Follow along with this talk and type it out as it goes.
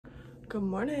Good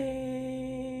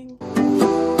morning.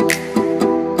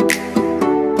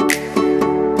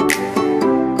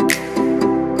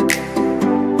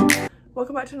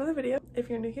 Welcome back to another video. If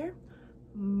you're new here,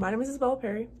 my name is Isabella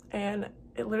Perry, and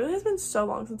it literally has been so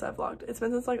long since I've vlogged. It's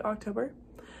been since like October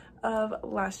of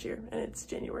last year, and it's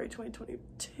January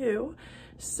 2022.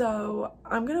 So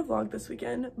I'm gonna vlog this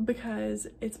weekend because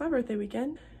it's my birthday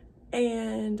weekend.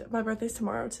 And my birthday's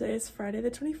tomorrow. Today is Friday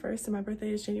the 21st and my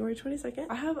birthday is January 22nd.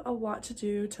 I have a lot to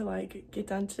do to like get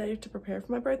done today to prepare for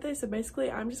my birthday. So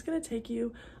basically I'm just gonna take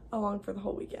you along for the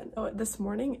whole weekend. Oh, this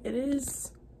morning it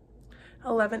is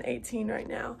 11:18 right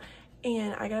now.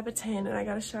 And I got up at 10 and I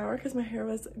got a shower because my hair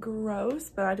was gross,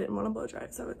 but I didn't want to blow dry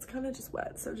it. So it's kind of just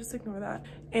wet. So just ignore that.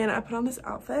 And I put on this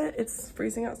outfit. It's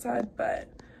freezing outside, but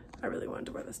I really wanted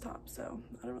to wear this top, so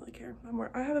I don't really care.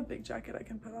 I have a big jacket I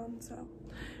can put on, so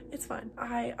it's fine.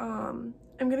 I'm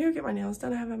gonna go get my nails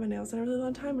done. I haven't had my nails done in a really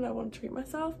long time and I want to treat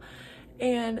myself.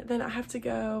 And then I have to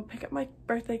go pick up my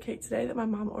birthday cake today that my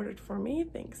mom ordered for me.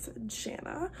 Thanks,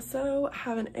 Jana. So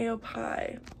have an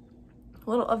AOPI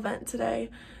little event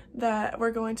today that we're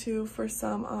going to for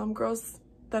some girls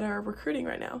that are recruiting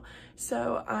right now.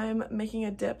 So I'm making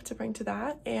a dip to bring to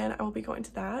that and I will be going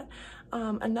to that.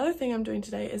 Another thing I'm doing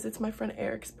today is it's my friend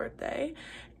Eric's birthday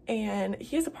and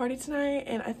he has a party tonight,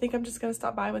 and I think I'm just gonna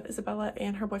stop by with Isabella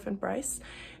and her boyfriend Bryce,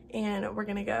 and we're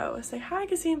gonna go say hi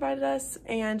because he invited us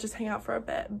and just hang out for a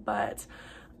bit. But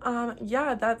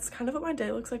yeah, that's kind of what my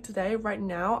day looks like today. Right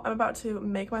now I'm about to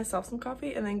make myself some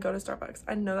coffee and then go to Starbucks.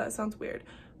 I know that sounds weird,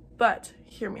 but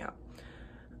hear me out.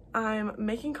 I'm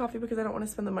making coffee because I don't want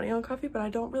to spend the money on coffee, but I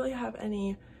don't really have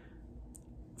any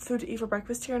food to eat for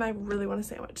breakfast here and I really want a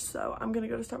sandwich. So I'm gonna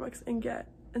go to Starbucks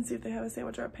and see if they have a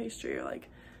sandwich or a pastry or like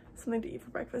something to eat for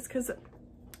breakfast, because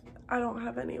I don't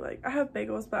have any, like, I have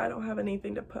bagels but I don't have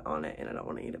anything to put on it and I don't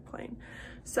want to eat it plain.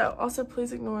 So also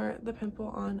please ignore the pimple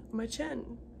on my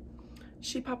chin.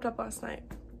 She popped up last night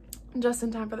just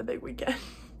in time for the big weekend.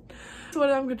 So what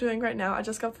I'm doing right now, I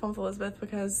just got the phone with Elizabeth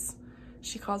because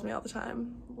she calls me all the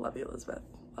time. Love you, Elizabeth.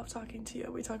 Love talking to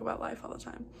you. We talk about life all the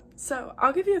time. So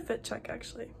I'll give you a fit check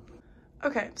actually.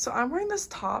 Okay, so I'm wearing this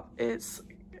top. It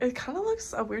kind of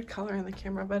looks a weird color in the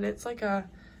camera, but it's like a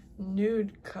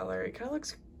nude color. It kind of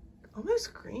looks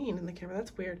almost green in the camera.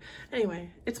 That's weird.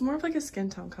 Anyway, it's more of like a skin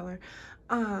tone color.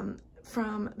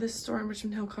 From this store in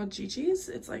Richmond Hill called Gigi's.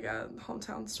 It's like a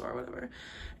hometown store or whatever.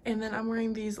 And then I'm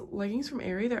wearing these leggings from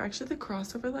Aerie. They're actually the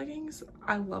crossover leggings.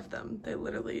 I love them. They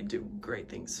literally do great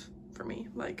things for me.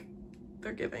 Like,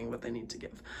 they're giving what they need to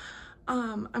give.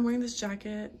 I'm wearing this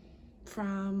jacket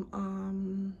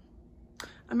from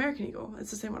American Eagle.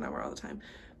 It's the same one I wear all the time.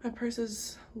 My purse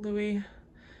is Louis.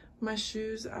 My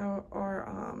shoes are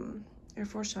Air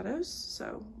Force Shadows,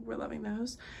 so we're loving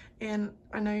those. And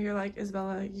I know you're like,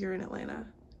 Isabella, you're in Atlanta.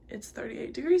 It's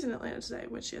 38 degrees in Atlanta today,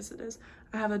 which yes it is.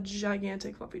 I have a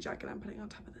gigantic fluffy jacket I'm putting on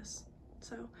top of this.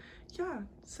 So yeah,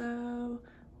 so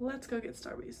let's go get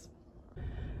Starbucks.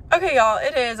 Okay y'all,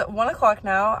 it is 1 o'clock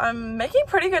now. I'm making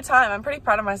pretty good time. I'm pretty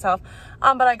proud of myself.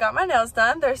 But I got my nails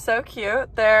done. They're so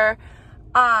cute. They're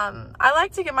I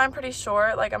like to get mine pretty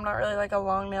short. Like, I'm not really like a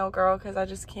long nail girl because I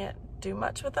just can't do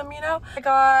much with them, you know.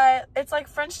 It's like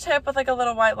French tip with like a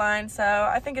little white line, so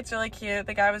I think it's really cute.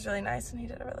 The guy was really nice and he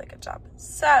did a really good job.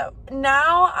 So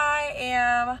now I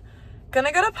am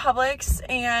gonna go to Publix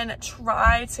and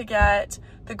try to get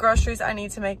the groceries I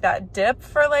need to make that dip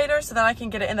for later, so then I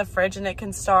can get it in the fridge and it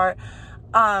can start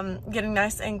getting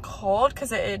nice and cold,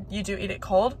 because you do eat it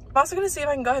cold. I'm also gonna see if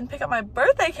I can go ahead and pick up my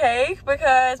birthday cake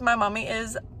because my mommy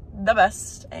is the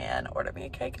best and ordered me a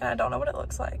cake and I don't know what it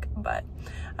looks like, but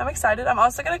I'm excited. I'm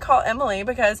also gonna call Emily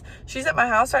because she's at my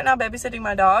house right now babysitting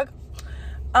my dog,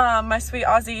 my sweet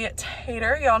Aussie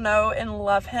Tater. Y'all know and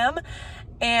love him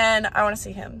and I want to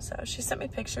see him, so she sent me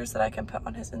pictures that I can put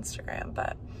on his Instagram.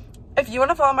 But if you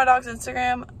want to follow my dog's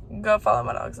Instagram, go follow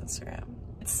my dog's Instagram.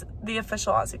 It's the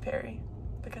official Aussie Perry,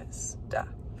 because duh.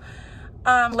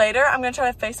 Later I'm gonna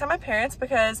try to FaceTime my parents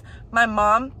because my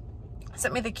mom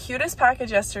sent me the cutest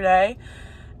package yesterday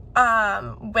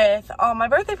with all my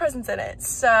birthday presents in it.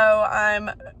 So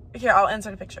I'll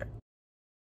insert a picture.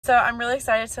 So I'm really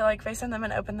excited to like FaceTime them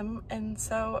and open them, and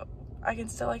so I can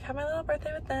still like have my little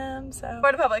birthday with them. So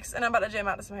we're to Publix and I'm about to jam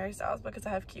out to some Harry Styles because I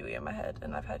have Kiwi in my head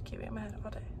and I've had Kiwi in my head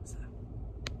all day. So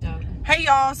hey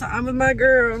y'all, so I'm with my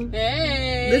girl.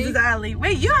 Hey. This is Allie.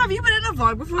 Wait, have you been in a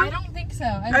vlog before? I don't think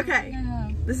so. Okay.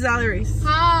 This is Allie Reese.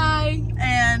 Hi.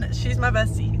 And she's my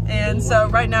bestie. And so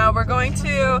right now we're going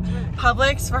to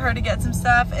Publix for her to get some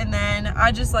stuff, and then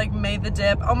I just like made the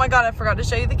dip. Oh my god, I forgot to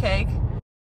show you the cake.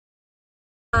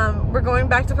 We're going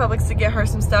back to Publix to get her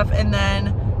some stuff, and then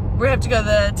we have to go to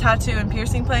the tattoo and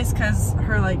piercing place because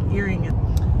her like earring,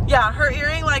 yeah, her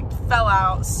earring like fell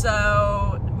out,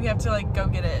 so we have to like go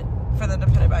get it for them to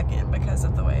put it back in because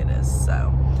of the way it is.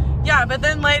 So yeah, but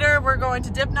then later we're going to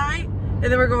dip night, and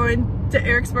then we're going to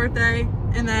Eric's birthday,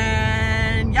 and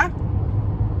then yeah,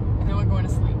 and then we're going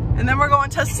to sleep. And then we're going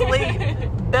to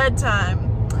sleep. Bedtime.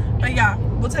 But yeah,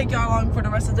 we'll take y'all along for the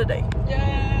rest of the day.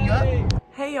 Yay! Yep.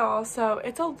 Hey y'all, so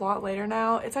it's a lot later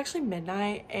now. It's actually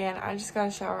midnight and I just got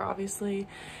a shower obviously.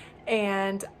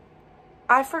 And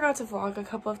I forgot to vlog a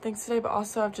couple of things today, but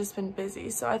also I've just been busy.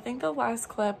 So I think the last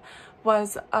clip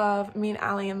was of me and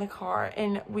Allie in the car,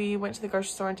 and we went to the grocery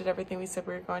store and did everything we said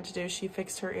we were going to do. She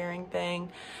fixed her earring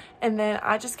thing, and then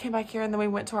I just came back here, and then we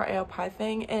went to our AO Pie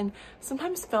thing. And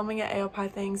sometimes filming at AO Pie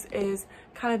things is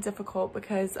kind of difficult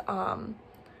because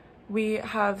we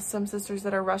have some sisters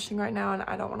that are rushing right now, and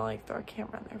I don't want to like throw a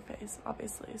camera in their face,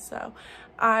 obviously. So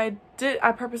I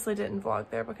purposely didn't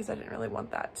vlog there because I didn't really want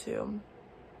that to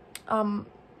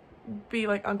be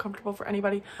like uncomfortable for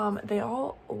anybody. They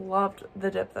all loved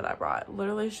the dip that I brought.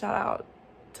 Literally shout out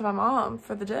to my mom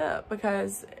for the dip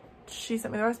because she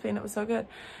sent me the recipe and it was so good.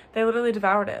 They literally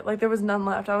devoured it. Like there was none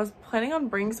left. I was planning on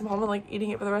bringing some home and like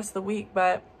eating it for the rest of the week,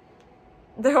 but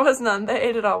there was none. They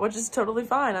ate it all, which is totally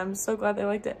fine. I'm so glad they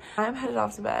liked it. I'm headed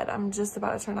off to bed. I'm just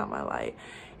about to turn out my light,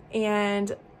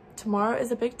 and tomorrow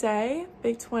is a big day,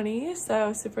 big 20,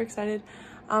 so super excited.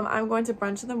 I'm going to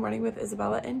brunch in the morning with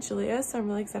Isabella and Julia, so I'm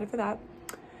really excited for that.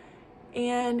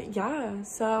 And yeah,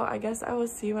 so I guess I will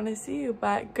see you when I see you,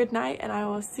 but good night, and I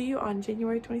will see you on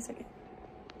January 22nd.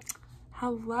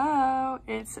 Hello,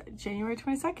 it's January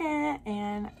 22nd,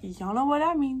 and y'all know what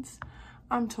that means.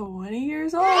 I'm 20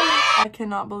 years old. I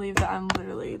cannot believe that I'm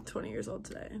literally 20 years old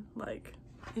today, like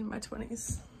in my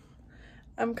 20s.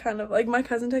 I'm kind of like, my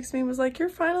cousin texted me and was like, you're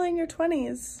finally in your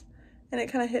 20s. And it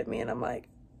kind of hit me, and I'm like,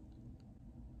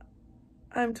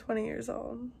 I'm 20 years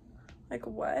old. Like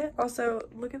what? Also,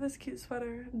 look at this cute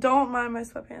sweater. Don't mind my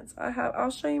sweatpants.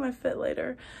 I'll show you my fit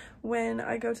later when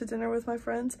I go to dinner with my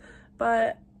friends,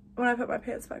 but when I put my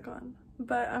pants back on.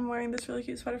 But I'm wearing this really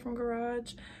cute sweater from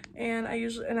Garage, and I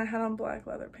had on black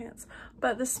leather pants.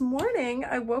 But this morning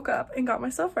I woke up and got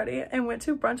myself ready and went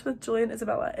to brunch with Julia and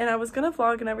Isabella, and I was gonna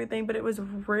vlog and everything, but it was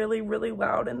really, really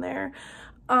loud in there.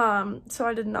 So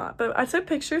I did not, but I took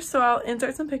pictures, so I'll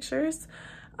insert some pictures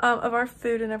of our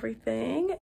food and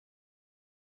everything.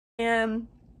 And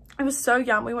it was so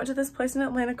yum. We went to this place in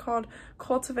Atlanta called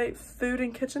Cultivate Food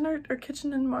and Kitchen, or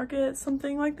Kitchen and Market,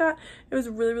 something like that. It was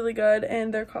really, really good,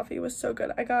 and their coffee was so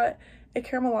good. I got a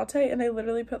caramel latte, and they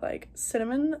literally put like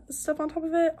cinnamon stuff on top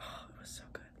of it. Oh, it was so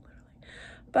good, literally.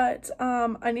 But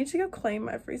I need to go claim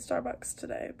my free Starbucks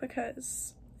today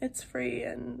because it's free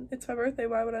and it's my birthday.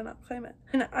 Why would I not claim it?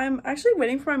 And I'm actually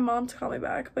waiting for my mom to call me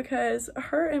back because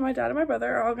her and my dad and my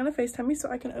brother are all gonna FaceTime me so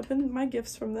I can open my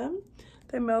gifts from them.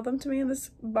 They mailed them to me in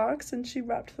this box and she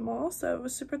wrapped them all, so it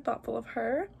was super thoughtful of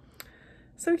her.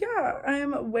 So yeah,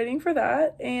 I'm waiting for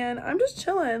that, and I'm just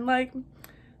chilling. Like,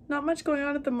 not much going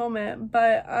on at the moment,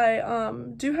 but I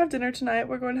do have dinner tonight.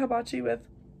 We're going to hibachi with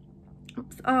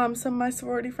some of my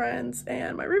sorority friends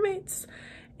and my roommates.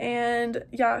 And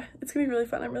yeah, it's gonna be really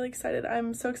fun. I'm really excited.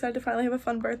 I'm so excited to finally have a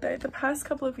fun birthday. The past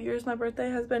couple of years, my birthday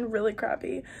has been really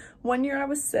crappy. One year I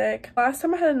was sick. Last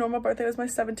time I had a normal birthday was my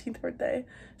 17th birthday.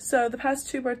 So the past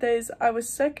 2 birthdays I was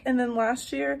sick, and then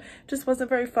last year just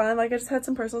wasn't very fun. Like I just had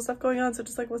some personal stuff going on, so it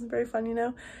just like wasn't very fun, you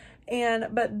know?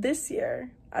 But this year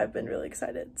I've been really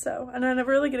excited. So, and I never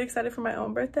really get excited for my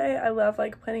own birthday. I love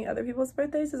like planning other people's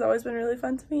birthdays. It's always been really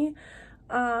fun to me.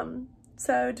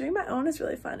 So doing my own is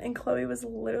really fun, and Chloe was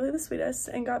literally the sweetest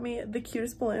and got me the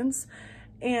cutest balloons,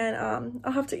 and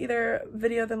I'll have to either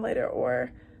video them later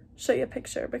or show you a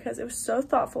picture because it was so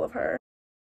thoughtful of her.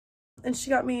 And she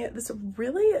got me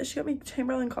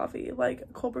Chamberlain coffee,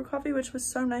 like cold brew coffee, which was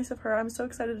so nice of her. I'm so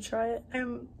excited to try it.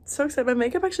 I'm so excited. My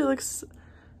makeup actually looks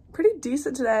pretty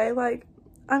decent today. Like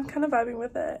I'm kind of vibing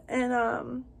with it.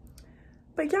 And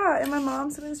but yeah, and my mom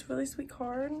sent me this really sweet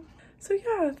card. So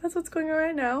yeah, that's what's going on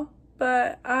right now.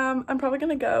 But I'm probably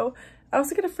gonna go. I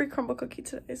also get a free crumble cookie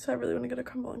today, so I really want to go to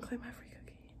Crumble and claim my free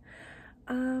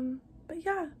cookie. But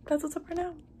yeah, that's what's up right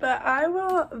now. But I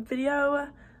will video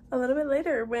a little bit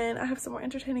later when I have some more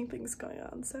entertaining things going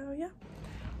on. So yeah.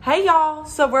 Hey y'all,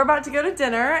 so we're about to go to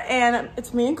dinner, and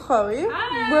it's me and Chloe.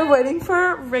 Hi. We're waiting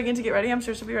for Reagan to get ready. I'm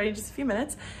sure she'll be ready in just a few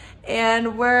minutes.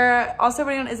 And we're also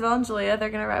waiting on Isabel and Julia. They're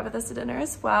gonna arrive with us to dinner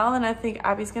as well, and I think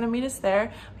Abby's gonna meet us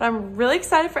there. But I'm really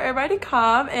excited for everybody to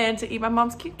come and to eat my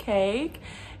mom's cute cake.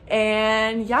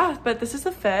 And yeah, but this is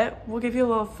the fit. We'll give you a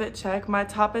little fit check. My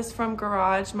top is from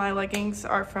Garage, my leggings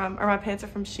are from, or my pants are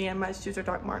from Shein, my shoes are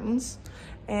Doc Martens.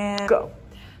 And go.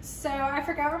 So I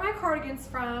forgot where my cardigan's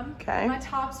from. Okay. My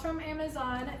top's from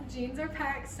Amazon. Jeans are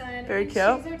PacSun. Very and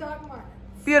cute. Shoes are Doc Martens.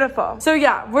 Beautiful. So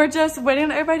yeah, we're just waiting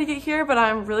on everybody to get here, but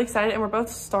I'm really excited and we're both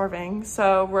starving.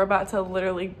 So we're about to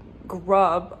literally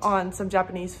grub on some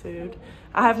Japanese food.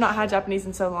 I have not had Japanese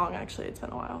in so long, actually. It's been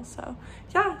a while. So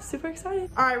yeah, super excited.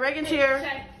 All right, Reagan's here.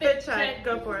 Fit check.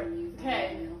 Go for it.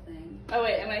 Okay. Oh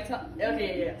wait, am I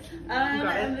okay, yeah.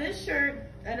 And this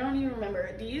shirt, I don't even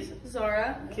remember. These,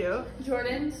 Zara. Cute.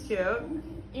 Jordans. Cute.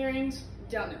 Earrings,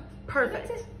 don't know.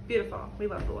 Perfect. Beautiful. We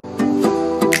love the look.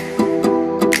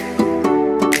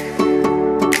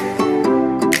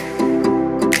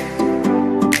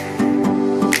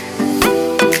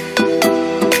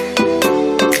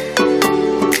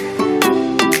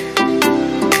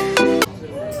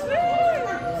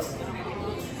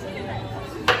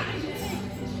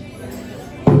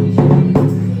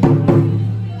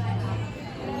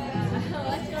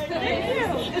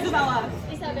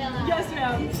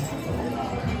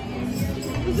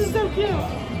 This is so cute.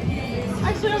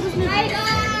 Actually, I'll just move. Hi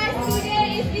guys,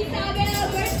 today is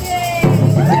Isabella's birthday.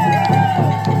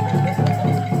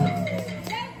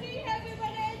 Let's sing happy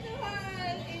birthday to her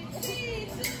in 3,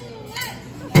 2, 1.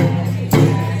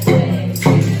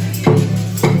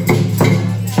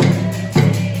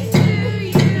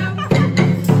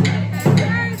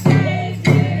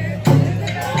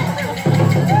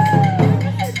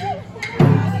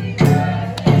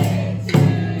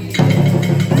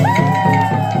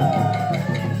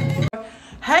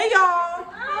 Hey y'all!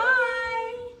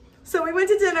 Hi! So we went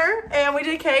to dinner and we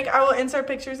did cake. I will insert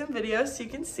pictures and videos so you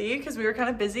can see because we were kind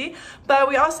of busy. But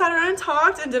we all sat around and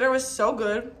talked and dinner was so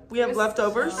good. We have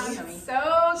leftovers. So good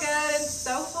and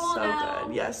so full now. So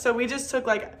good, yes. So we just took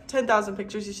like 10,000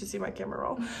 pictures. You should see my camera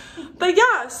roll. But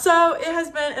yeah, so it has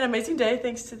been an amazing day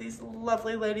thanks to these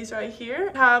lovely ladies right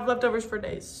here. Have leftovers for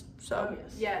days. So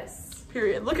Yes.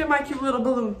 period. Look at my cute little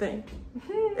balloon thing.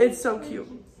 It's so cute.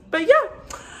 But yeah,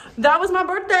 that was my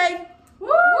birthday.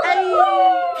 Hey.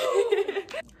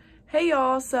 Hey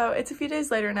y'all, so it's a few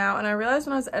days later now and I realized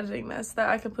when I was editing this that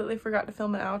I completely forgot to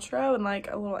film an outro and like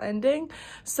a little ending.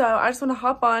 So I just want to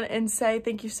hop on and say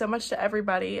thank you so much to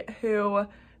everybody who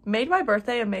made my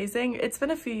birthday amazing. It's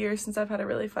been a few years since I've had a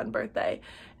really fun birthday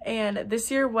and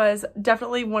this year was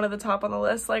definitely one of the top on the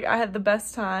list. Like I had the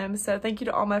best time, so thank you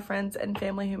to all my friends and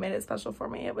family who made it special for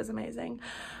me. It was amazing.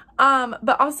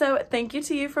 But also thank you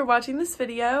to you for watching this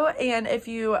video, and if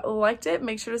you liked it,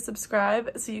 make sure to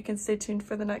subscribe so you can stay tuned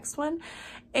for the next one.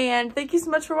 And thank you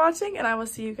so much for watching, and I will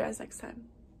see you guys next time.